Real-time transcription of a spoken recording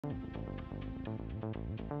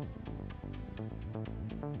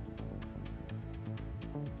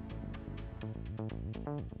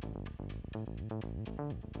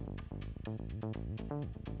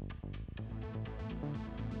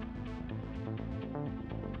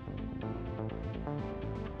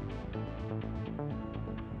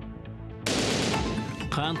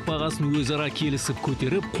Қант бағасын өзара келісіп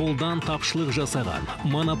көтеріп, қолдан тапшылық жасаған.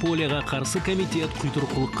 Монополияға қарсы комитет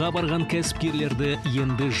құйтырқылыққа барған кәсіпкерлерді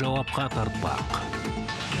енді жауапқа тартпақ.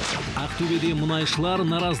 Ақтөбеде мұнайшылар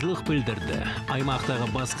наразылық білдірді.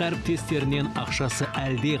 Аймақтағы басқа әріптестерінен ақшасы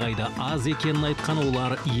әлде қайда аз екенін айтқан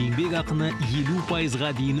олар еңбек ақыны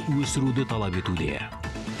 50%-ға дейін өсіруді талап етуде.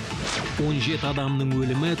 17 адамның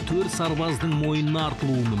өлімі 4 сарбаздың мойнына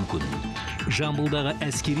артылуы мүмкін. Жамбылдағы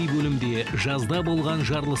әскери бөлімде жазда болған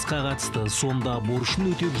жарылысқа қатысты, сонда борышын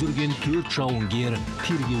өтеп жүрген 4 жауынгер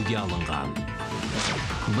тергеуге алынған.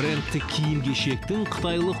 Брендті киім-кешектің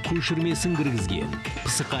қытайлық көшірмесін кіргізген.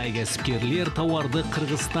 Пысықай кәсіпкерлер тауарды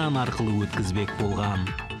Қырғызстан арқылы өткізбек болған.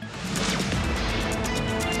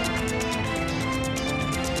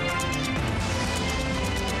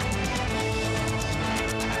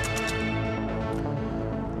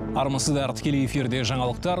 Армысыздар, тікелей эфирде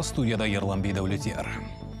жаңалықтар, студияда Ерлан Бейдәулетер.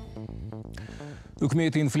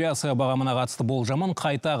 Үкімет инфляция бағамына қатысты болжамын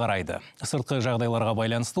қайта қарайды. Сыртқы жағдайларға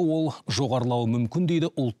байланысты ол жоғарылауы мүмкін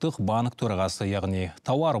дейді ұлттық банк төрағасы, яғни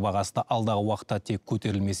тауар бағасы алдағы уақытта тек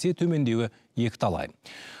көтерілмесе төмендеуі екіталай.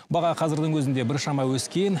 Баға қазірдің өзінде біршама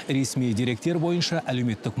өскен, ресми деректер бойынша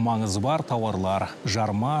әлеуметтік маңызы бар тауарлар,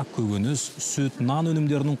 жарма, көкөніс, сүт, нан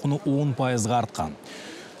өнімдерінің құны 10%-ға артқан.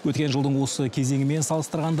 Өткен жылдың осы кезеңімен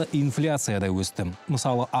салыстырғанда инфляция да өсті.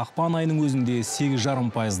 Мысалы, ақпан айының өзінде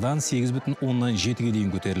 8,5%-дан 8,7-ге дейін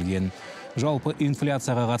көтерілген. Жалпы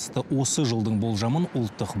инфляцияға қатысты осы жылдың болжамын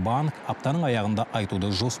ұлттық банк аптаның аяғында айтуды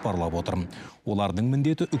жоспарлап отыр. Олардың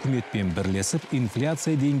міндеті үкіметпен бірлесіп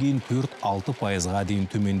инфляция деңгейін 4-6%-ға дейін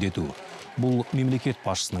төмендету. Бұл мемлекет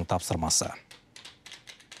басшысының тапсырмасы.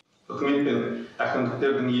 Үкімет пен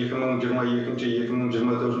әкімдіктердің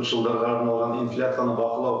 2022-2024 жылдарға арналған инфляцияны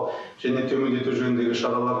бақылау және төмендету жөніндегі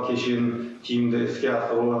шаралар кешенін тиімді іске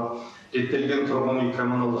асыруы, реттелген тұрғын үй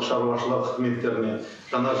коммуналдық шаруашылық қызметтеріне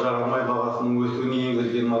жаңа жағармай бағасының өсуіне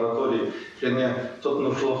енгізілген мораторий және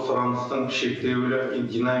тұтынушылық сұраныстың шектеулі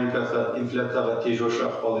динамикасы инфляцияға тежеуші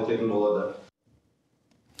ықпал ететін болады.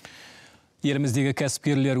 Еліміздегі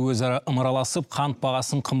кәсіпкерлер өзара ымыраласып, қант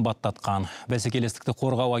бағасын қымбаттатқан. Бәсекелестікті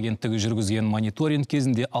қорғау агенттігі жүргізген мониторинг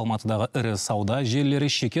кезінде Алматыдағы ірі сауда желілері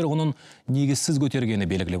шекер құнын негізсіз көтергені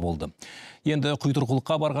белгілі болды. Енді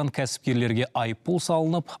құйтырқылыққа барған кәсіпкерлерге айыппұл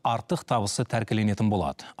салынып, артық табысы тәркіленетін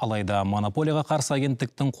болады. Алайда монополияға қарсы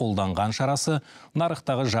агенттіктің қолданған шарасы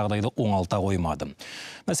нарықтағы жағдайды оңалта қоймады.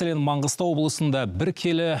 Мәселен, Маңғыстау облысында бір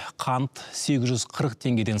келі қант 840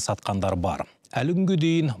 теңгеден сатқандар бар. Әлі күнге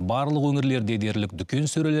дейін барлық өңірлерде дерлік дүкен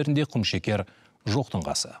сөрелерінде құмшекер жоқтың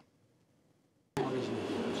қасы.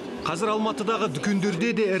 Қазір Алматыдағы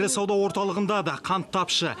дүкендерде де ірі сауда орталығында да қант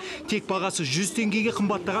тапшы. Тек бағасы 100 теңгеге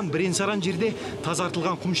қымбаттаған бірен-саран жерде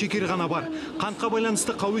тазартылған құмшекер ғана бар. Қантқа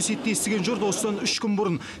байланысты қауесетті естіген жұрт осыдан 3 күн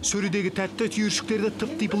бұрын сөредегі тәтті түйіршіктерді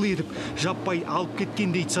тып-типыл етіп, жаппай алып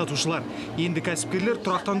кеткен дейді сатушылар. Енді кәсіпкерлер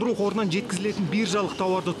тұрақтандыру қорынан жеткізілетін биржалық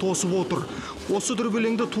тауарды тосып отыр. Осы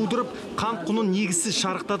дүрбелеңді тудырып, қант құнын негізсіз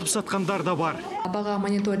шарықтатып сатқандар да бар. Баға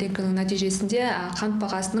мониторингінің нәтижесінде қант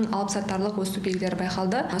бағасының алып-сатарлық өсу белгілері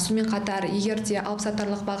байқалды. Сонымен қатар, егер де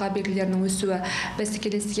алып-сатарлық баға белгілерінің өсуі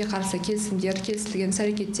бәсекелестікке қарсы келісімдер, келісілген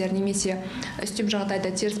іс-әрекеттер немесе үстем жағдайда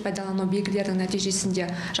теріс пайдалану белгілерінің нәтижесінде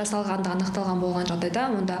жасалғандығы анықталған болған жағдайда,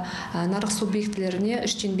 онда нарық субъектілеріне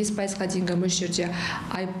 3-5%-ға дейінгі мөлшерде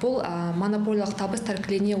айыппұл монополиялық табыс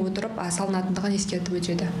тәркілене отырып салынатындығын ескертіп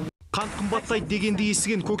өтеді. Қант қымбаттайды дегенді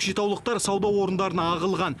естіген көкшетаулықтар сауда орындарына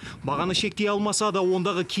ағылған. Бағаны шектей алмаса да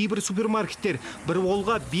ондағы кейбір супермаркеттер бір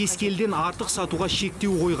болға 5 келіден артық сатуға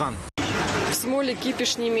шектеу қойған. В смоле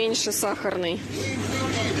кипиш не меньше сахарный.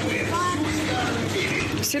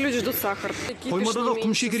 Все люди ждут сахар. Қоймадағы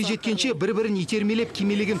құмшекер жеткенше бір-бірін итермелеп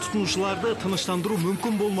кимелеген тұтынушыларды тыныштандыру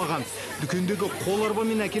мүмкін болмаған. Дүкендегі қол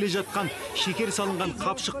арбамен әкеле жатқан шекер салынған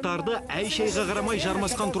қапшықтарды әй-шайға қарамай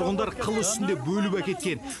жармасқан тұрғындар қыл үстінде бөліп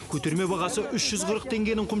әкеткен. Көтерме бағасы 340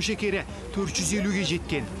 теңгенің құмшекері 450-ге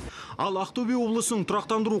жеткен. Ал Ақтөбе облысының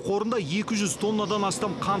тұрақтандыру қорында 200 тоннадан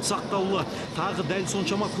астам қант сақтаулы. Тағы дәл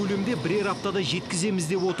соншама көлемде бірер аптада жеткіземіз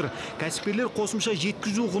деп отыр. Кәсіпкерлер қосымша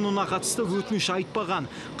жеткізу құнына қатысты өтініш айтпаған.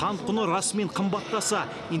 Қант құны расымен қымбаттаса,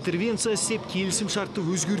 интервенция істеп келісім шартты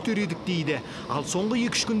өзгертер едік дейді. Ал соңғы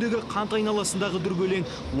 2-3 күндегі қант айналасындағы дүрбелең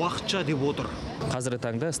уақытша деп отыр. Қазіргі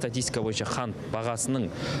таңда статистика бойынша қант бағасының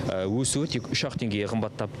өсуі тек 3 теңгеге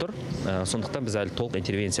қымбаттап тұр. Сондықтан біз әлі толық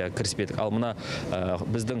интервенция кіріспедік. Ал мына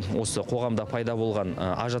біздің осы қоғамда пайда болған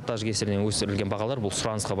ажиотаж кесірінен өсірілген бағалар бұл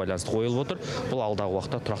сұранысқа байланысты қойылып отыр. Бұл алдағы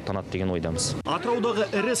уақытта тұрақтанады деген ойдамыз. Атыраудағы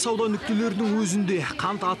ірі сауда нүктелерінің өзінде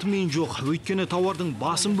қант атымен жоқ. Өйткені тауардың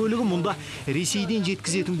басым бөлігі мұнда Ресейден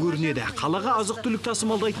жеткізетін көрінеді. Қалаға азық-түлік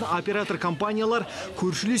тасымалдайтын оператор компаниялар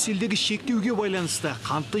көршілес елдегі шектеуге байланысты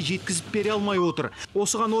қантты жеткізіп бере алмай отыр.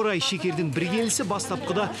 Осыған орай шекердің бір келісі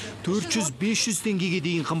бастапқыда 400-500 теңгеге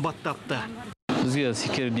дейін қымбаттапты. Бізге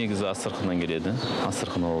шекер негізі Астраханнан келеді,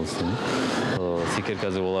 Астрахан облысынан. Шекер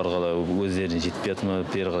қазір оларға да өздеріне жетпей ме,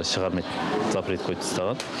 бері қарай шығармайды, запрет қойып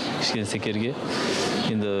тастаған. Кішкене шекерге.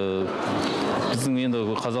 Енді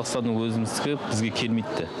біздің Қазақстанның өзіміздікі бізге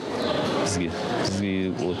келмейді. Бізге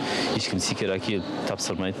ешкім шекер әкеліп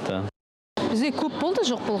тапсырмайды. Бізде көп болды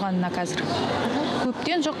жоқ болғанына қазір.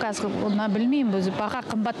 Көптен жоқ қазір, оны білмеймін, өзі баға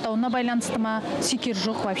қымбаттауына байланысты ма, шекер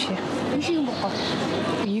жоқ вообще. Неше күн болып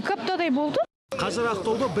қалды? 2 аптадай болды. Қазір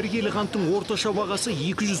Ақтауда бір келі қанттың орташа бағасы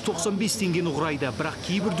 295 теңгені құрайды. Бірақ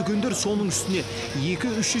кейбір дүкендер соның үстіне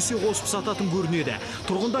 2-3 есе қосып сататын көрінеді.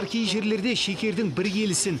 Тұрғындар кей жерлерде шекердің бір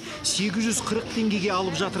келісін 840 теңгеге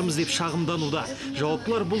алып жатырмыз деп шағымдануда.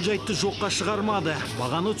 Жауаптылар бұл жайтты жоққа шығармады.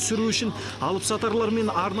 Бағаны түсіру үшін алып сатарлармен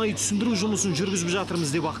арнайы түсіндіру жұмысын жүргізіп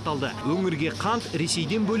жатырмыз деп ақталды. Өңірге қант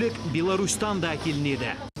Ресейден бөлек Беларусьтан да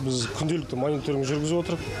әкелінеді. Біз күнделікті мониторинг жүргізіп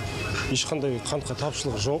отырып, ешқандай қантқа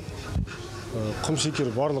тапшылық жоқ. Құм шекер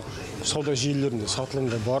барлық сауда желілерінде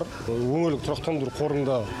сатылымда бар. Өңірлік тұрақтандыру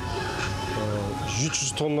қорында 700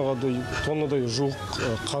 тоннадай жуық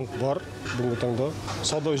қант бар. Бүгінгі таңда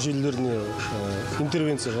сауда желілеріне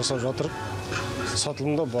интервенция жасап жатыр.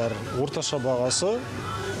 Сатылымда бар. Орташа бағасы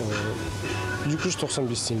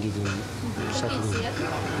 295 теңгеден сатылымда.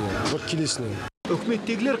 Бір келесінен.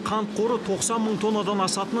 Үкіметтегілер қант қоры 90 мың тоннадан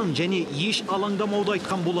асатынын және еш алаңдамауды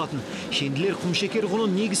айтқан болатын. Шенділер құмшекер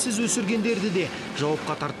құнын негізсіз өсіргендерді де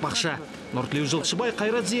жауапқа тартпақшы. Нұртілеу Жылқышыбай,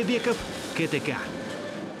 Қайрат Зиябеков, КТК.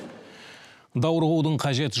 Даурығудың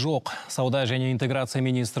қажет жоқ. Сауда және интеграция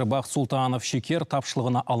министрі Бақыт Сұлтанов шекер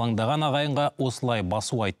тапшылығына алаңдаған ағайынға осылай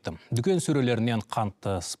басу айтты. Дүкен сөрелерінен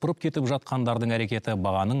қантты сыпырып кетіп жатқандардың әрекеті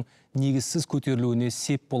бағаның негізсіз көтерілуіне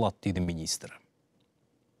сеп болады, дейді министр.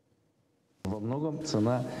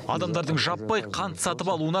 Адамдардың жаппай қант сатып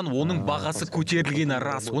алуынан оның бағасы көтерілгені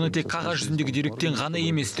рас. Оны тек қағаз жүзіндегі деректен ғана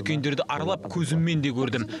емес, дүкендерді аралап көзіммен де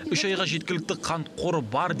көрдім. 3 айға жеткілікті қант қоры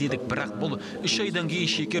бар дедік, бірақ бұл 3 айдан кейін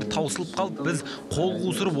шекер таусылып қалып, біз қол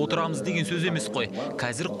қусырып отырамыз деген сөз емес қой.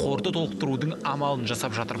 Қазір қорды толықтырудың амалын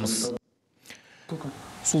жасап жатырмыз.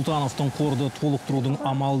 Сұлтановтың қорды толықтырудың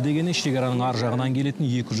амалы дегені шекараның ар жағынан келетін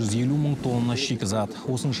 250 мың тонна шикізат.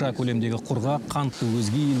 Осынша көлемдегі құрға қантты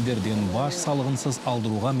өзге елдерден баж салығынсыз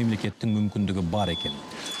алдыруға мемлекеттің мүмкіндігі бар екен.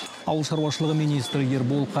 Ауыл шаруашылығы министрі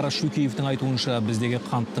Ербол Қарашөкеевтің айтуынша біздегі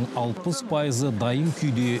қанттың 60% дайын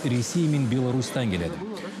күйде Ресей мен Беларусьтан келеді.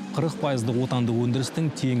 40% отандық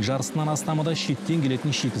өндірістің тең жарысынан астамы да шеттен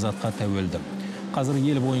келетін шикізатқа тәуелді. Қазір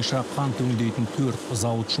ел бойынша қант өңдейтін 4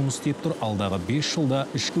 зауыт жұмыс істеп тұр. Алдағы 5 жылда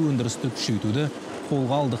ішкі өндірісті күшейтуді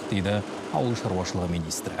қолға алдық, дейді ауыл шаруашылығы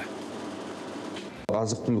министрі.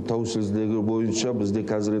 Азық-түлік тәуелсіздігі бойынша бізде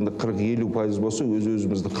қазір енді 40-50% болса,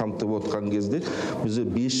 өзімізді қамтып отқан кезде бізде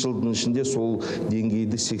 5 жылдың ішінде сол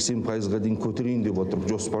деңгейді 80%-ға дейін көтерейін деп отырып,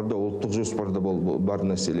 жоспарда, ұлттық жоспарда бар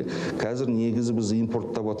мәселе. Қазір негізі біз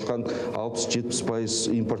импорттап отқан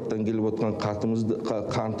 60-70% импорттан келіп отқан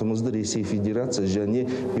қантымызды Ресей Федерация және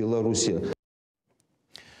Беларусия.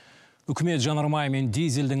 Үкімет жанармай мен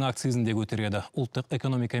дизельдің акцизін де көтереді. Ұлттық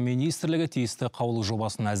экономика министрлігі тиісті қаулы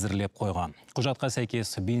жобасын әзірлеп қойған. Құжатқа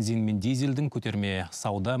сәйкес бензин мен дизельдің көтерме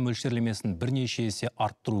сауда мөлшерлемесін бірнеше есе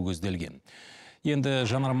арттыру көзделген. Енді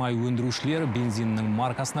жанармай өндірушілер бензиннің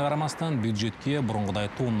маркасына қарамастан бюджетке бұрынғыдай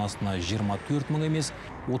тоннасына 24 мың емес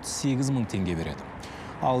 38 мың теңге береді.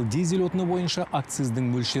 Ал дизель отыны бойынша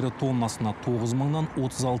акциздің мөлшері тоннасына 9 мыңнан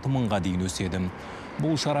 36 мыңға дейін өседі.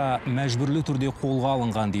 Бұл шара мәжбүрлі түрде қолға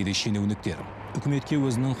алынған, дейді шенеуніктер. Үкіметке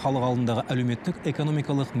өзінің халық алдындағы әлеуметтік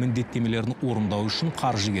экономикалық міндеттемелерін орындау үшін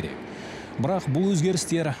қаржы керек. Бірақ бұл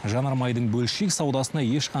өзгерістер жанармайдың бөлшек саудасына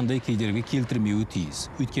ешқандай кедергі келтірмеуі тиіс.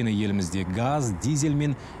 Өйткені елімізде газ, дизель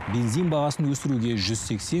мен бензин бағасын өсіруге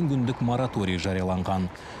 180 күндік мораторий жарияланған.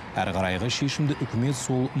 Әрі қарайғы шешімді үкімет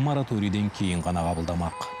сол мораторийден кейін ғана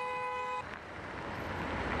қабылдамақ.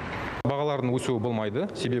 Бағалардың өсуі болмайды,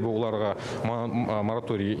 себебі оларға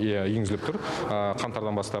мораторий енгізіліп тұр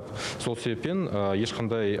қаңтардан бастап. Сол себеппен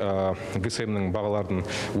ешқандай ГСМ-нің бағалардың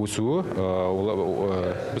өсуі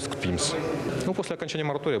біз күтпейміз. После окончания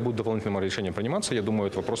моратория будет дополнительное решение приниматься. Я думаю,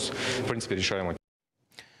 этот вопрос, в принципе, решаемый.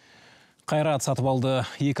 Қайрат Сатыбалды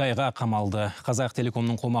 2 айға қамалды. Қазақ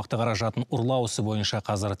Телекомның қомақты қаражатын ұрлау ісі бойынша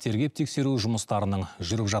қазір тергеп тексеру жұмыстарының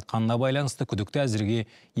жүріп жатқанына байланысты күдікті әзірге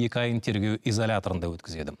 2 айын тергеу изоляторында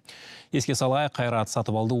өткізеді. Еске салайық, Қайрат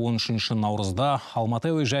Сатыбалды 13 наурызда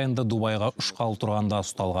Алматы әуежайында Дубайға ұшқалы тұрғанда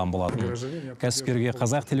ұсталған болатын. Кәсіпкерге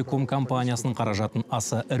Қазақ Телеком компаниясының қаражатын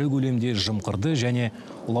аса ірі көлемде жымқырды және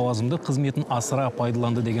лауазымды қызметін асыра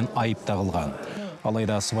пайдаланды деген айып тағылған.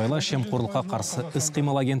 Алайда сыбайлас жемқорлыққа қарсы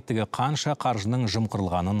іс-қимыл агенттігі қанша қаржының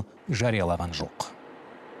жымқырылғанын жариялаған жоқ.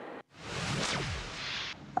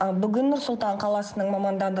 Бүгін Нұр-Сұлтан қаласының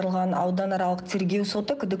мамандандырылған ауданаралық тергеу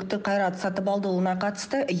соты күдікті Қайрат Сатыбалдыұлына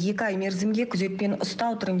қатысты 2 ай мерзімге күзетпен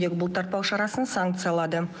ұстау түріндегі бұлтартпау шарасын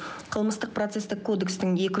санкциялады. Қылмыстық процестік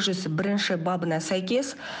кодекстің 201 бабына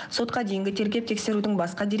сәйкес сотқа дейінгі тергеп тексерудің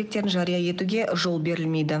басқа деректерін жария етуге жол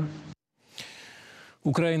берілмейді.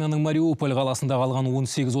 Украинаның Мариуполь қаласында қалған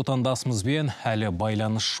 18 отандасымызбен әлі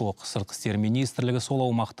байланыс жоқ. Сыртқы істер министрлігі сол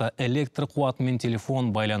аумақта электр қуаты мен телефон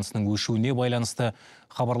байланысының өшуіне байланысты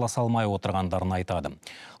хабарласа алмай отырғандарын айтады.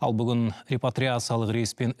 Ал бүгін репатриациялық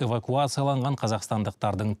рейспен эвакуацияланған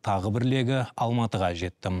қазақстандықтардың тағы бір легі Алматыға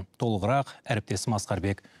жетті. Толығырақ әріптесім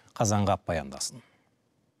Асқарбек Қазанғап баяндасын.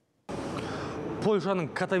 Польшаның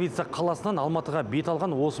Катовице қаласынан Алматыға бет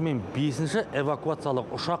алған осымен 5-ші эвакуациялық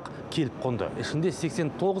ұшақ келіп қонды. Ішінде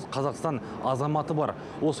 89 Қазақстан азаматы бар.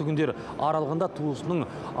 Осы күндер аралығында туысының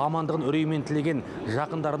амандығын үреймен тілеген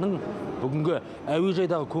жақындарының бүгінгі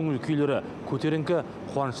әуежайдағы көңіл күйлері көтеріңкі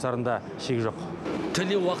қуаныштарында шек жоқ.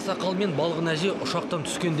 Тілеу ақсақал мен балғын әже ұшақтан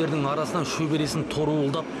түскендердің арасынан шөбересін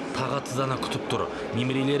торуылдап тағатсыздана күтіп тұр.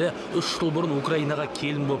 Немерелері 3 жыл бұрын Украинаға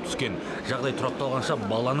келін болып түскен. Жағдай тұрақталғанша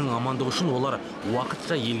баланың амандығы үшін олар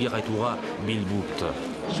уақытша елге қайтуға бел буыпты.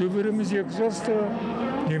 Шөбереміз 2 жаста,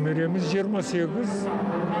 немереміз 28.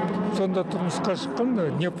 Сонда тұрмысқа шыққанда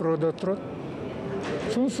Днепрода тұрады.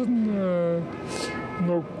 Сосын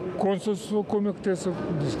консульство көмектесіп,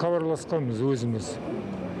 біз хабарласқанбыз өзіміз.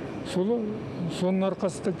 Соның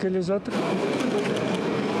арқасында келе жатыр.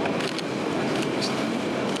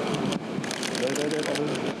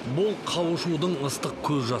 Бұл қауышудың ыстық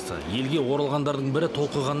көз жасы. Елге оралғандардың бірі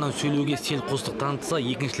толқығаннан сөйлеуге селқостық танытса,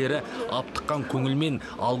 екіншілері аптыққан көңілмен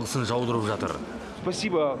алғысын жаудырып жатыр.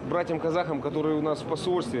 Спасибо братьям казахам, которые у нас в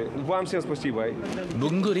посольстве. Вам всем спасибо.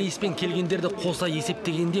 Бүгінгі рейспен келгендерді қоса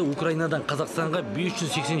есептегенде Украинадан Қазақстанға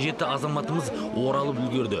 587 азаматымыз оралып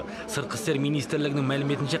үлгерді. Сыртқы істер министрлігінің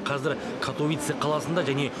мәліметінше қазір Катовице қаласында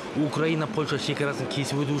және Украина-Польша шекарасын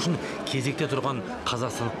кесіп өту үшін кезекте тұрған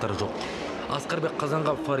қазақстандықтар жоқ. Асқарбек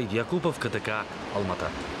Қазанғап, Фарид Якупов, КТК, Алматы.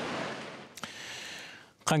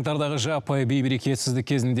 Қаңтардағы жаппай бейберекетсіздік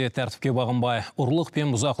кезінде тәртіпке бағынбай ұрлық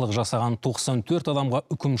пен бұзақылық жасаған 94 адамға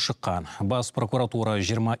үкім шыққан. Бас прокуратура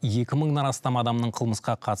 22 мыңнан астам адамның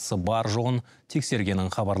қылмысқа қатысы бар жоғын тексергенін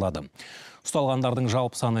хабарлады. Ұсталғандардың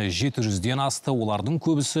жалпы саны 700-ден асты, олардың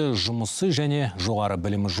көбісі жұмысы және жоғары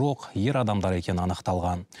білімі жоқ ер адамдар екені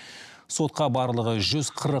анықталған. Сотқа барлығы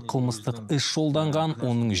 140 қылмыстық іс жолданған,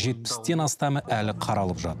 оның 70-тен астамы әлі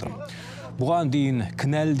қаралып жатыр. Бұған дейін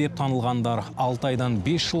кінәлі деп танылғандар 6 айдан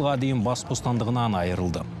 5 жылға дейін бас бостандығынан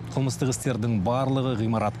айырылды. Қылмыстық істердің барлығы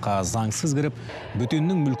ғимаратқа заңсыз кіріп,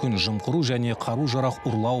 бөтеннің мүлкін жымқыру және қару-жарақ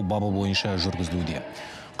ұрлау бабы бойынша жүргізілуде.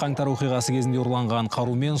 Қаңтар оқиғасы кезінде ұрланған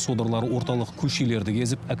қарумен содырлар орталық көшелерді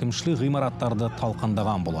кезіп, әкімшілік ғимараттарды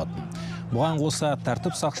талқандаған болатын. Бұған қоса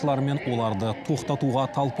тәртіп сақшыларымен оларды тоқтатуға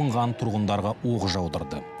талпынған тұрғындарға оқ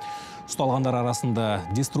жаудырды. Ұсталғандар арасында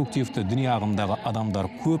деструктивті діни ағымдағы адамдар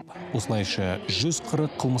көп, осылайша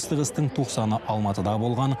 140 қылмыстық істің 90-ы Алматыда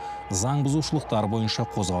болған заң бұзушылықтар бойынша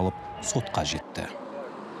қозғалып сотқа жетті.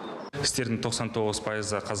 Істердің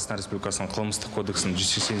 99% Қазақстан Республикасының қылмыстық кодексінің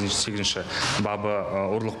 188 бабы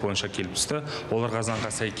ұрлық бойынша келіп түсті. Оларға заңға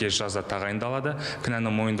сәйкес жаза тағайындалады.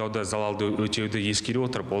 Кінәні мойындауды, залалды өтеуді ескере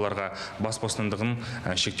отырып, оларға бас бостандығын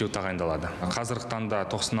шектеу тағайындалады. Қазіргі таңда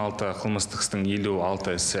 96 қылмыстық істің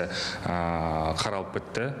 56 ісі қаралып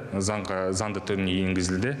бітті, заңды түріне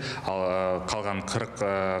енгізілді. Ал қалған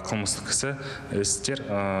 40 қылмыстық істер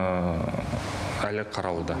әлі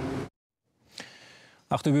қаралуда.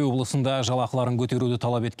 Ақтөбе облысында жалақыларын көтеруді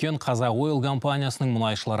талап еткен Қазақ компаниясының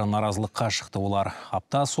мұнайшылары наразылыққа шықты. Олар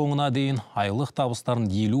апта соңына дейін айлық табыстарын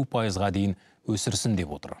 50%-ға дейін өсірсін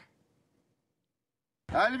деп отыр.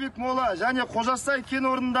 Әлібек Мола және Қожасай кен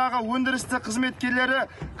орнындағы өндірісті қызметкерлері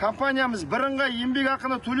компаниямыз бірыңғай еңбек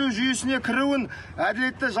ақыны төлеу жүйесіне кіруін,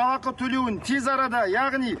 әділетті жалақы төлеуін тез арада,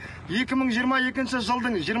 яғни 2022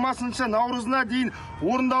 жылдың 20 наурызына дейін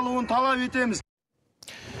орындалуын талап етеміз.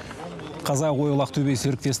 Қазақ ойыл Ақтөбе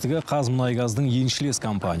серіктестігі қазмұнайгаздың еншілес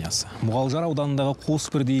компаниясы. Мұғалжар ауданындағы қос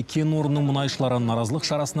бірдей кен орнының мұнайшылары наразылық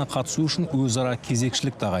шарасына қатысу үшін өзара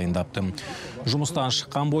кезекшілік тағайындапты. Жұмыстан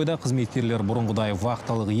шыққан бойда қызметкерлер бұрынғыдай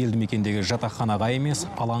вақталық елді мекендегі жатақханаға емес,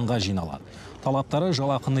 алаңға жиналады. Талаптары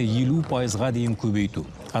жалақыны 50%-ға дейін көбейту.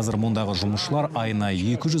 Қазір мұндағы жұмысшылар айына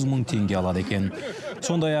 200 мың теңге алады екен.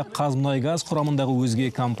 Сондай-ақ қазмұнайгаз құрамындағы өзге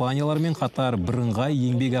компаниялармен қатар бірыңғай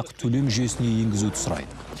еңбекақы төлем жүйесіне енгізуді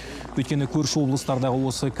сұрайды. Өйткені көрші облыстардағы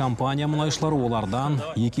осы компания мұнайшылары олардан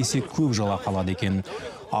 2 есе көп жалақы алады екен.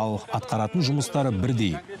 Ал атқаратын жұмыстары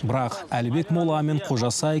бірдей. Бірақ Әлібек Мола мен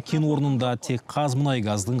Қожасай кен орнында тек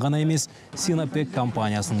қазмұнайгаздың ғана емес, Синопек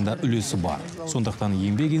компаниясының да үлесі бар. Сондықтан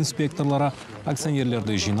еңбек инспекторлары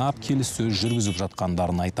акционерлерді жинап, келіссөз жүргізіп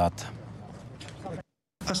жатқандарын айтады.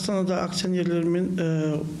 Астанада акционерлермен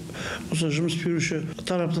осы жұмыс беруші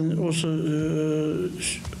тараптан осы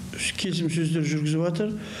келісім сөздер жүргізіп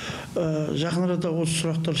жатыр. Жақын арада осы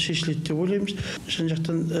сұрақтар шешіледі деп ойлаймыз.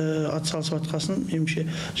 Жан-жақтан атсалысып жатқасын, меніңше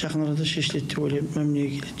жақын арада шешіледі деп ойлаймын,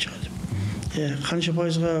 мәмілеге келетін шығады. Қанша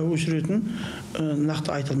пайызға өсіретін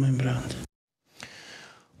нақты айта алмаймын бірақ.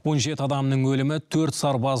 17 адамның өлімі 4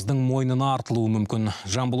 сарбаздың мойнына артылуы мүмкін.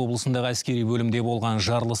 Жамбыл облысындағы әскери бөлімде болған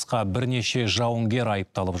жарылысқа бірнеше жауынгер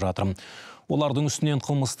айыпталып жатыр. Олардың үстінен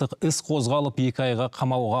қылмыстық іс қозғалып 2 айға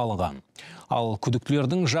қамауға алынған. Ал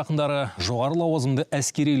күдіктілердің жақындары жоғары лауазымды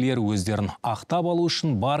әскерилер өздерін ақтап алу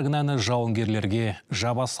үшін бар кінәні жауынгерлерге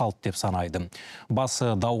жаба салды деп санайды.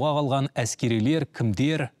 Басы дауға қалған әскерилер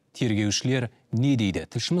кімдер, тергеушілер не дейді?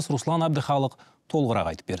 Тілшіміз Руслан Әбдіхалық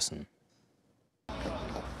толығырақ айтып берсін.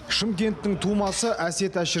 Шымкенттің тумасы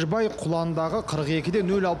Әсет Әшірбай құландағы 42-де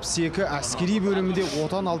 062 әскери бөлімінде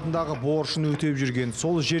отан алдындағы борышын өтеп жүрген.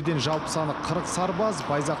 Сол жерден жалпы саны 40 сарбаз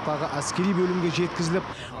Байзақтағы әскери бөлімге жеткізіліп,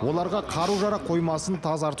 оларға қару-жарақ қоймасын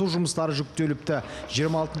тазарту жұмыстары жүктеліпті.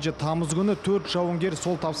 26 тамыз күні 4 жауынгер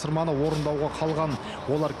сол тапсырманы орындауға қалған.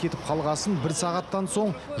 Олар кетіп қалғасын 1 сағаттан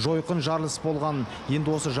соң жойқын жарылыс болған.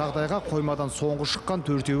 Енді осы жағдайға қоймадан соңғы шыққан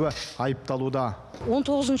 4-еуі айыпталуда.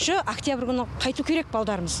 19 октябрь күні қайту керек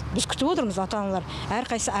балдарымыз. Біз күтіп отырмыз, ата-аналар.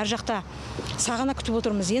 Әрқайсы әр жақта сағана күтіп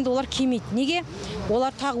отырмыз. Енді олар келмейді. Неге?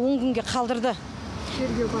 Олар тағы 10 күнге қалдырды.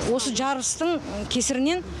 Осы жарыстың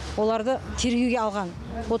кесірінен оларды тергеуге алған.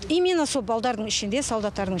 Вот именно сол балдардың ішінде,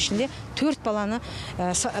 солдаттардың ішінде 4 баланы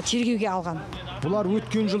тергеуге алған. Бұлар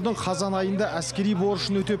өткен жылдың қазан айында әскери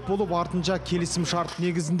борышын өтеп болып, артынша келісім шарт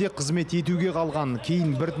негізінде қызмет етуге қалған.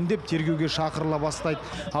 Кейін біртіндеп тергеуге шақырыла бастайды.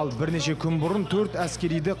 Ал бірнеше күн бұрын 4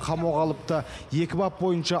 әскериді қамауға алыпты. 2 бап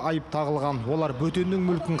бойынша айып тағылған. Олар бөтеннің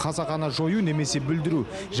мүлкін қасақана жою немесе бүлдіру,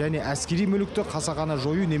 және әскери мүлікті қасақана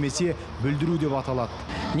жою немесе бүлдіру деп аталады.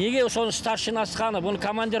 Неге соны старшинасы қаны, бұны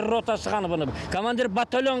командир ротасы қаны, бұны командир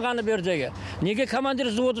батальон қаны бердегі? Неге командир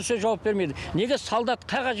взводы сөз жауап бермейді? Неге солдат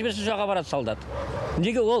қайға жіберсе жоға барады солдат?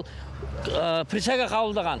 Неге ол присяга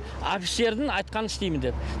қабылдаған офицердің айтқанын істеймін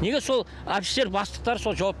деп? Неге сол офицер бастықтар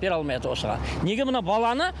сол жауап бере алмайды осыған? Неге мына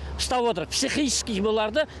баланы ұстап отыр? Психический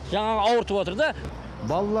бұларды жаңағы ауыртып отыр да?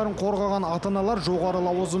 Балаларын қорғаған ата-аналар жоғары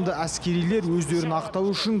лауазымды әскерилер өздерін ақтау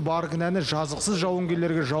үшін бар кінәні жазықсыз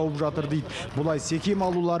жауынгерлерге жауып жатыр дейді. Бұлай секем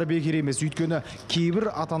алулары бекер емес, өйткені кейбір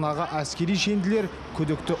ата-анаға әскери шенділер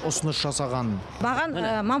күдікті ұсыныс жасаған. Баған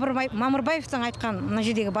Мамырбаевтың айтқан, мына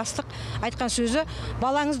жердегі бастық айтқан сөзі,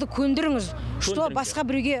 балаңызды көндіріңіз, что басқа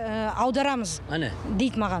біреуге аударамыз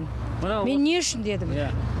дейді маған. Мен не үшін дедім?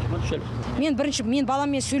 Мен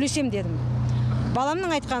баламмен сөйлесем дедім.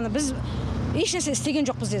 Баламның айтқаны біз ешнәрсе істеген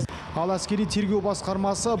жоқпыз деді. Ал әскери тергеу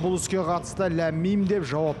басқармасы бұл іске қатысты ләммеймін деп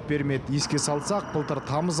жауап бермеді. Еске салсақ, былтыр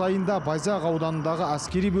тамыз айында Байзақ ауданындағы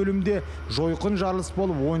әскери бөлімде жойқын жарылыс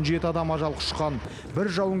болып 17 адам ажал құшқан.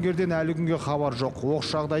 Бір жауынгерден әлі күнге хабар жоқ.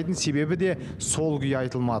 Оқыс жағдайдың себебі де сол күйі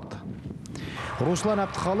айтылмады. Руслан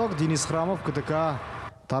Әбдіхалық, Денис Храмов, КТК,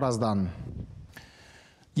 Тараздан.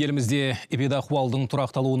 Елімізде эпидахуалдың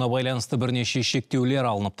тұрақталуына байланысты бірнеше шектеулер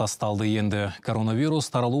алынып тасталды. Енді коронавирус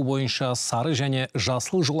таралу бойынша сары және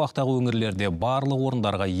жасыл жолақтағы өңірлерде барлық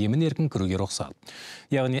орындарға емін-еркін кіруге рұқсат.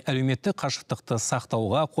 Яғни әлеуметтік қашықтықты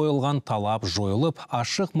сақтауға қойылған талап жойылып,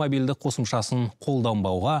 ашық мобильді қосымшасын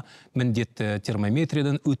қолданбауға, міндетті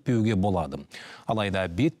термометриядан өтпеуге болады. Алайда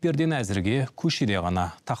бетпердені әзірге көшеде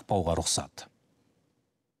ғана тақпауға рұқсат.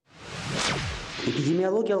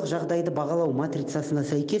 Эпидемиологиялық жағдайды бағалау матрицасына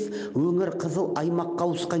сәйкес өңір қызыл аймаққа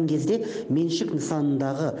ауысқан кезде меншік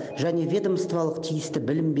нысанындағы және ведомстволық тиісті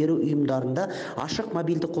білім беру ұйымдарында ашық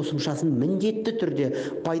мобильді қосымшасын міндетті түрде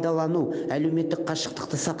пайдалану, әлеуметтік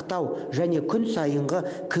қашықтықты сақтау және күн сайынғы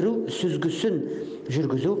кіру сүзгісін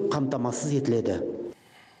жүргізу қамтамасыз етіледі.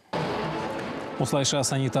 Осылайша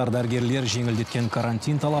санитар дәрігерлер жеңілдеткен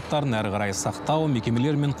карантин талаптарын әрі қарай сақтау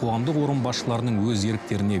мекемелер мен қоғамдық орын басшыларының өз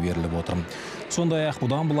еріктеріне беріліп отыр. Сондай-ақ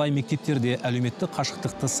бұдан былай мектептерде әлеуметтік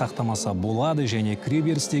қашықтықты сақтамаса болады және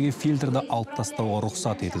кіреберістегі фильтрді алып тастауға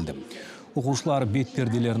рұқсат етілді. Оқушылар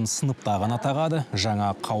бетперделерін сыныпта ғана тағады.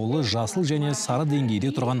 Жаңа қаулы жасыл және сары деңгейде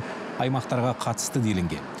тұрған аймақтарға қатысты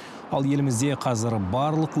делінген. Ал елімізде қазір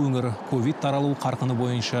барлық өңір ковид таралу қарқыны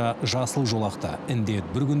бойынша жасыл жолақта. Індет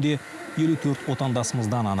бір күнде 54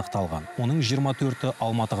 отандасымыздан анықталған. Оның 24-і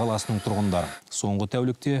Алматы қаласының тұрғындары. Соңғы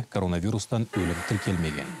тәулікте коронавирустан өлім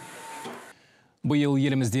тіркелмеген. Биыл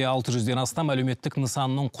елімізде 600-ден астам әлеуметтік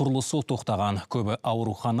нысанның құрылысы тоқтаған. Көбі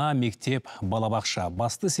аурухана, мектеп, балабақша.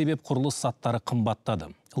 Басты себеп құрылыс заттары қымбаттады.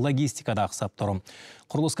 Логистикада ақсап тұр.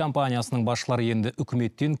 Құрылыс компаниясының басшылары енді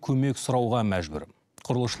үкіметтен көмек сұрауға мәжбүр.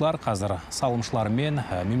 Құрылысшылар қазір салымшылар мен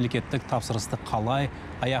мемлекеттік тапсырысты қалай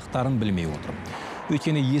аяқтарын білмей отыр.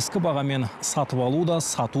 Өйткені ескі бағамен сатып алу да,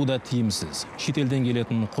 сату да тиімсіз. Шетелден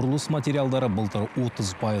келетін құрылыс материалдары былтыр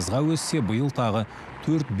 30%-ға өссе, биыл тағы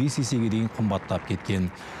 4-5 есеге дейін қымбаттап кеткен.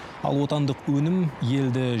 Ал отандық өнім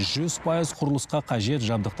елді 100% құрылысқа қажет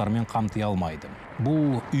жабдықтармен қамти алмайды.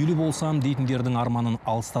 Бұл үйлі болсам дейтіндердің арманын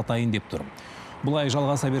алыстатайын деп тұр. Бұлай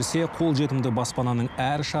жалғаса берсе, қол жетімді баспананың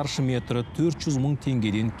әр шаршы метрі 400 мың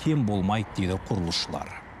теңгеден кем болмайды дейді құрылысшылар.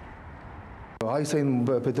 Ай сайын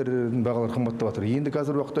пәтердің бағалары қымбаттап жатыр. Енді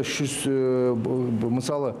қазір уақытта 300,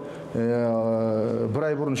 мысалы, бір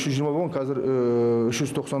ай бұрын 320 болған, қазір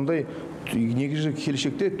 390-дай, негізі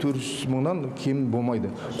келешекте 400 мыңнан кем болмайды.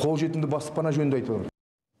 Қол жетімді баспана жөнінде айтылады.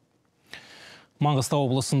 Маңғыстау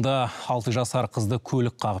облысында 6 жасар қызды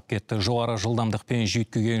көлік қағып кетті. Жоғары жылдамдықпен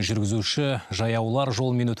жүйткіген жүргізуші жаяулар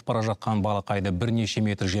жолмен өтіп бара жатқан балақайды бірнеше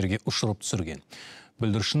метр жерге ұшырып түсірген.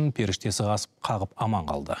 Бүлдіршін періштесі қағып аман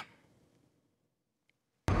қалды.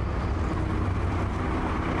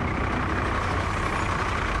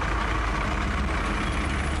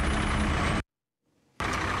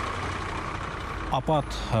 Апат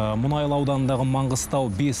Мұнайлы ауданындағы Маңғыстау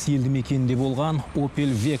 5 елді мекенінде болған.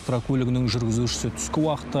 Opel Vectra көлігінің жүргізушісі түскі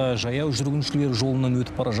уақытта жаяу жүргіншілер жолынан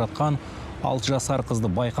өтіп бара жатқан 6 жасар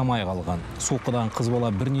қызды байқамай қалған. Соққыдан қыз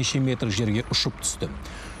бала бірнеше метр жерге ұшып түсті.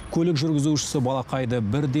 Көлік жүргізушісі балақайды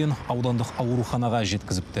бірден аудандық ауруханаға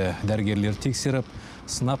жеткізіпті. Дәрігерлер тексеріп,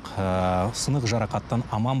 сынық жарақаттан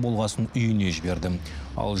аман болғасын үйіне жіберді.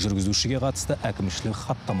 Ал жүргізушіге қатысты әкімшілік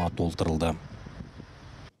хаттама толтырылды.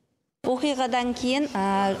 Оқиғадан кейін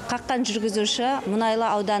қаққан жүргізуші Мұнайлы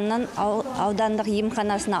ауданның аудандық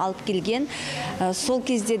емханасына алып келген. Сол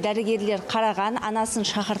кезде дәрігерлер қараған, анасын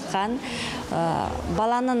шақыртқан.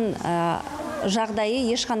 Баланың жағдайы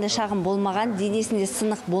ешқандай шағым болмаған, денесінде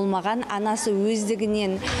сынық болмаған. Анасы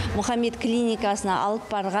өздігінен Мұхаммед клиникасына алып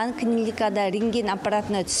барған, клиникада рентген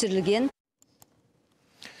аппаратына түсірілген.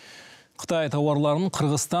 Қытай тауарларын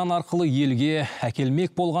Қырғызстан арқылы елге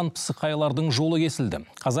әкелмек болған пысықайлардың жолы кесілді.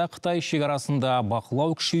 Қазақ-Қытай шекарасында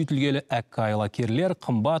бақылау күшейтілгелі әккі-айлакерлер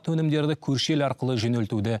қымбат өнімдерді көрші ел арқылы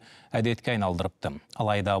жөнелтуді әдетке айналдырыпты.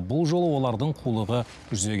 Алайда бұл жолы олардың қулығы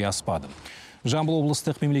жүзеге аспады. Жамбыл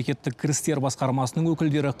облыстық мемлекеттік кірістер басқармасының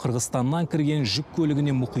өкілдері Қырғызстаннан кірген жүк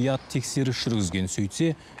көлігіне мұқият тексеріс жүргізген,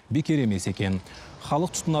 сөйтсе бекер емес екен.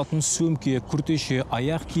 Халық тұтынатын сөмке, күртеше,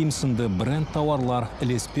 аяқ киім сынды бренд тауарлар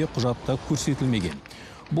ілеспе құжатта көрсетілмеген.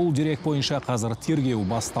 Бұл дерек бойынша қазір тергеу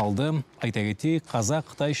басталды. Айта кетейік,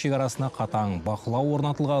 Қазақ-Қытай шекарасына қатаң бақылау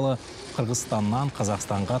орнатылғалы, Қырғызстаннан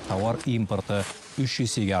Қазақстанға тауар импорты 3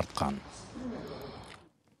 есеге артқан.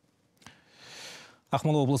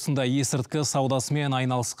 Ақмола облысында есірткі саудасымен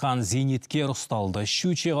айналысқан зейнеткер ұсталды.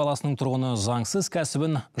 Щучье қаласының тұрғыны заңсыз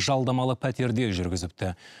кәсібін жалдамалы пәтерде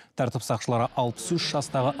жүргізіпті. Тәртіп сақшылары 63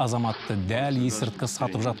 жастағы азаматты дәл есірткі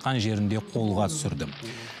сатып жатқан жерінде қолға түсірді.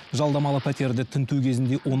 Жалдамалы пәтерді тінту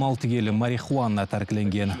кезінде 16 келі марихуана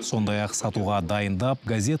тәркіленген. Сондай-ақ сатуға дайындап,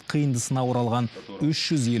 газет қиындысына оралған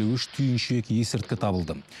 353 түйіншек есірткі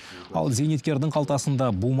табылды. Ал зейнеткердің қалтасында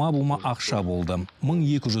бума-бума ақша болды.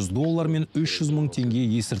 $1200 мен 300 мың теңге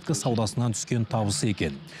есірткі саудасынан түскен табысы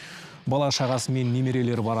екен. Бала шағасы мен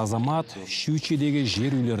немерелері бар азамат Щучьедегі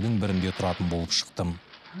жер үйлердің бірінде тұратын болып шықты.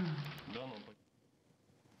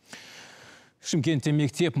 Шымкентте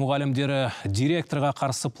мектеп мұғалімдері директорға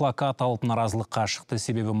қарсы плакат алып наразылыққа шықты.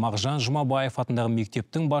 Себебі Мағжан Жұмабаев атындағы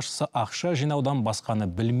мектептің басшысы ақша жинаудан басқаны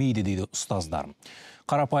білмейді дейді ұстаздар.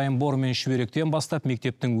 Қарапайым бор мен шүберектен бастап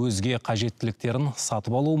мектептің өзге қажеттіліктерін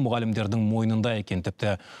сатып алу мұғалімдердің мойнында екен.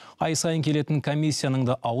 Тіпті ай сайын келетін комиссияның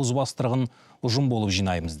да ауыз бастырығын ұжым болып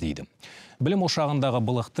жинаймыз дейді. Білім ошағындағы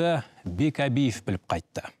былықты Бекәбиев біліп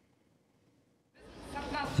қайтты.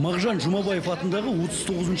 Мағжан Жұмабаев атындағы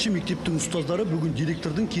 39-ші мектептің ұстаздары бүгін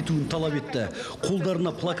директордың кетуін талап етті.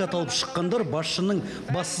 Қолдарына плакат алып шыққандар басшының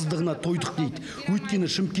бассыздығына тойдық дейді. Өйткені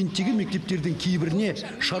Шымкенттегі мектептердің кейбіріне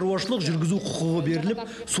шаруашылық жүргізу құқығы беріліп,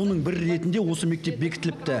 соның бір ретінде осы мектеп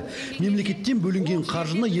бекітіліпті. Мемлекеттен бөлінген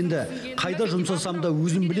қаржыны енді қайда жұмсасам да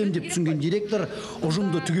өзім білем деп түсінген директор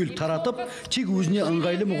ұжымды түгел таратып, тек өзіне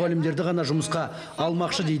ыңғайлы мұғалімдерді ғана жұмысқа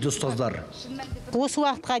алмақшы дейді ұстаздар. Осы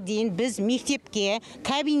уақытқа дейін біз мектепке,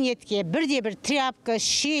 кабинетке бірде-бір тряпка,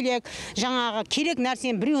 шелек, жаңағы керек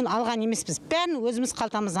нәрсені біреуін алған емеспіз. Бәрін өзіміз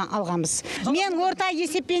қалтамыздан алғанбыз. Мен орта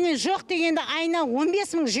есеппен жоқ дегенде айына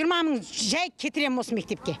 15 мың, 20 мың жай кетірем осы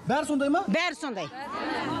мектепке. Бәрі сондай ма? Бәрі сондай.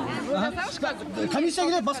 Комиссия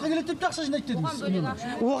келеді, басқа келеді деп ақша жинайды дедіңіз.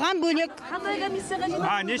 Оған бөлек. Қандай комиссияға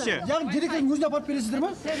жинайды? Неше? Яғни директордың өзіне апарып бересіздер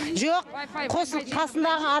ма? Жоқ,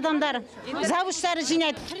 қасындағы адамдар, завуштары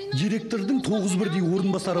жинайды. Директордың 9 бірдей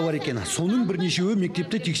орынбасары бар екен. Соның бірнешеуі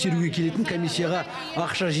мектепті тексеруге келетін комиссияға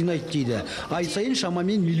ақша жинайды дейді. Ай сайын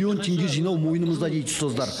шамамен миллион теңге жинау мойнымызда дейді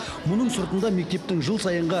ұстаздар. Мұның сыртында мектептің жыл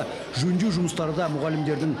сайынғы жөндеу жұмыстары да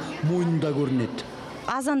мұғалімдердің мойнында көрінеді.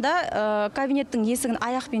 Азанда кабинеттің есігін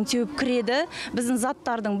аяқпен теуіп кіреді. Біздің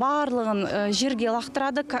заттардың барлығын жерге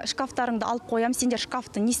лақтырады. Шкафтарыңды алып қоям, сендер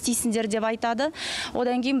шкафты не істейсіңдер деп айтады.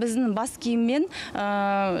 Одан кейін біздің бас киіммен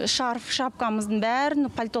шарф, шапкамыздың бәрін,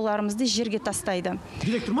 пальтоларымызды жерге тастайды.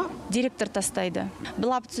 Директор ма? Директор тастайды.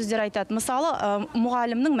 Былапыт сөздер айтады. Мысалы,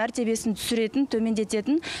 мұғалімнің мәртебесін түсіретін,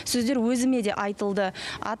 төмендететін сөздер өзіме де айтылды.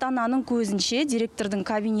 Ата-ананың көзінше директордың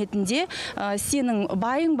кабинетінде сенің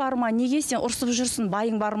байың бар ма, неге сен ұрсып жүрсің,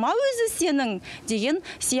 байың бар ма өзі сенің деген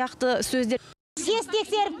сияқты сөздер. Сес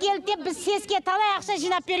тексеріп келді деп біз сеске талай ақша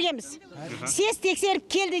жинап бергенбіз. Сес тексеріп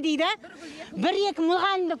келді дейді. Бір-екі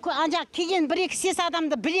мұғалімді келген бір-екі сес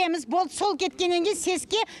адамды білеміз. Болды, сол кеткеннен кейін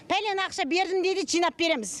сеске пәлен ақша бердім дейді, жинап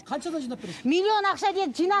береміз. Қаншадан жинап бересіз? Миллион ақша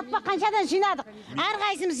деді, жинадық па, қаншадан жинадық?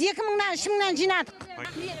 Әрқайсымыз 2 мыңнан, 3 мыңнан жинадық.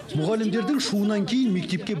 Мұғалімдердің шуынан кейін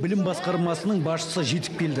мектепке білім басқармасының басшысы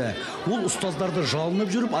жетіп келді. Ол ұстаздарды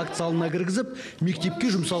жалынып жүріп, акт залына кіргізіп,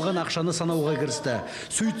 мектепке жұмсалған ақшаны санауға кірісті.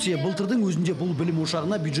 Сөйтсе, былтырдың өзінде бұл білім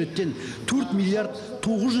ошағына бюджеттен 4 миллиард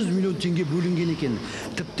 900 миллион теңге бөлінген екен.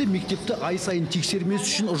 Тіпті мектепті ай сайын тексермес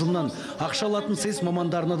үшін ұжымнан ақша алатын сес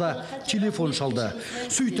мамандарына да телефон шалды.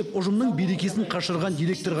 Сөйтіп, ұжымның берекесін қашырған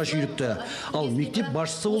директорға шүйірікті. Ал мектеп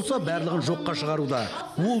басшысы болса, барлығын жоққа шығаруда.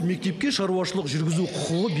 Ол мектепке шаруашылық жүргізу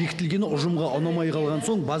құқығы бекітілгені ұжымға ұнамай қалған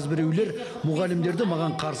соң, баз біреулер мұғалімдерді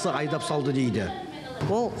маған қарсы айдап салды дейді.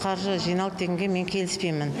 Ол қаржы жиналды дегенге мен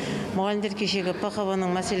келіспеймін. Мұғалімдер кешегі ПХВ-ның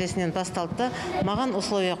мәселесінен басталды, маған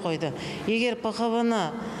условия қойды. Егер ПХВ-ны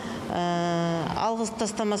алғыз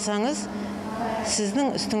тастамасаңыз,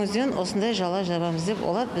 сіздің үстіңізден осындай жала жабамыз деп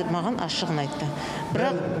олар маған ашығын айтты.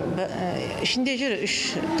 Бірақ ішінде жүр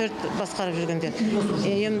 3-4 басқарып жүргендер,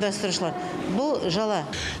 ұйымдастырушылар. Бұл жала.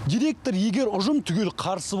 Директор егер ұжым түгел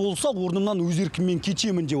қарсы болса, орнымнан өз еркіммен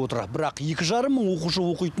кетемін деп отыр. Бірақ 2,5 мың оқушы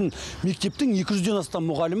оқитын мектептің 200-ден астам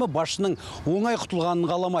мұғалімі басшының оңай құтылғанын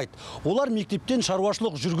қаламайды. Олар мектептен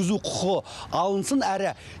шаруашылық жүргізу құқығы алынсын,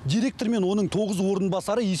 әрі директор мен оның 9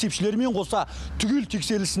 орынбасары есепшілермен қоса түгел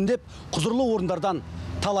тексерілсін деп құзырлы орындардан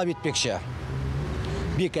талап етпекші.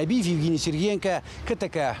 Бек Әбиев, Евгений Сергеенко,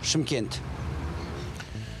 КТК, Шымкент.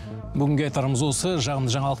 Бүгінгі айтарымыз осы,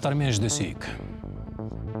 жағымды жаңалықтармен жүздесейік.